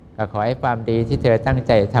ก็ขอให้ความดีที่เธอตั้งใ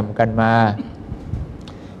จทำกันมา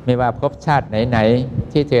ไม่ว่าภพชาติไหน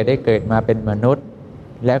ๆที่เธอได้เกิดมาเป็นมนุษย์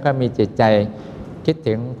แล้วก็มีจิตใจคิด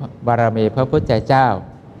ถึงบารมีพระพุทธเจ้า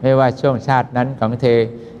ไม่ว่าช่วงชาตินั้นของเธอ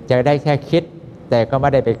จะได้แค่คิดแต่ก็ไม่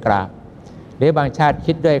ได้ไปกราบหรือบางชาติ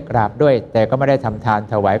คิดด้วยกราบด้วยแต่ก็ไม่ได้ทำทาน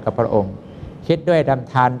ถวายกับพระองค์คิดด้วยท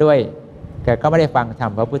ำทานด้วยแต่ก็ไม่ได้ฟังธรร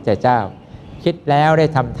มพระพุทธเจ้าคิดแล้วได้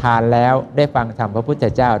ทำทานแล้วได้ฟังธรรมพระพุทธ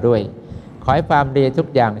เจ้าด้วยขอให้ความดีทุก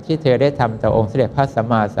อย่างที่เธอได้ทำต่อองค์สมเด็จพระสัม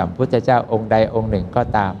มาสัมพุทธเจ้าองค์ใดองค์หนึ่งก็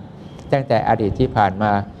ตามตั้งแต่อดีตที่ผ่านม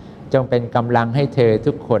าจงเป็นกำลังให้เธอ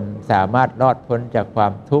ทุกคนสามารถรอดพ้นจากควา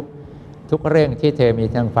มทุกข์ทุกเรื่องที่เธอมี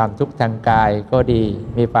ทั้งความทุกข์ทางกายก็ดี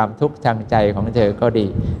มีความทุกข์ทางใจของเธอก็ดี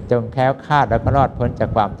จงแคล้วคลาดแล้วก็รอดพ้นจาก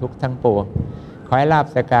ความทุกข์ทั้งปวงขอให้ลาภ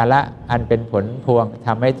สักการะอันเป็นผลพวงท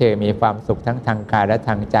ำให้เธอมีความสุขทั้งทางกายและท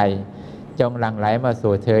างใจจงหลั่งไหลมา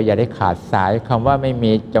สู่เธออย่าได้ขาดสายคำว่าไม่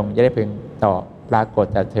มีจงจะได้พึงต่อปรากฏ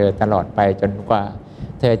ต่อเธอตลอดไปจนกว่า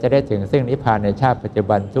เธอจะได้ถึงซึ่งนิพพานในชาติปัจจุ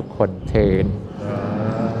บันทุกคนเทอญ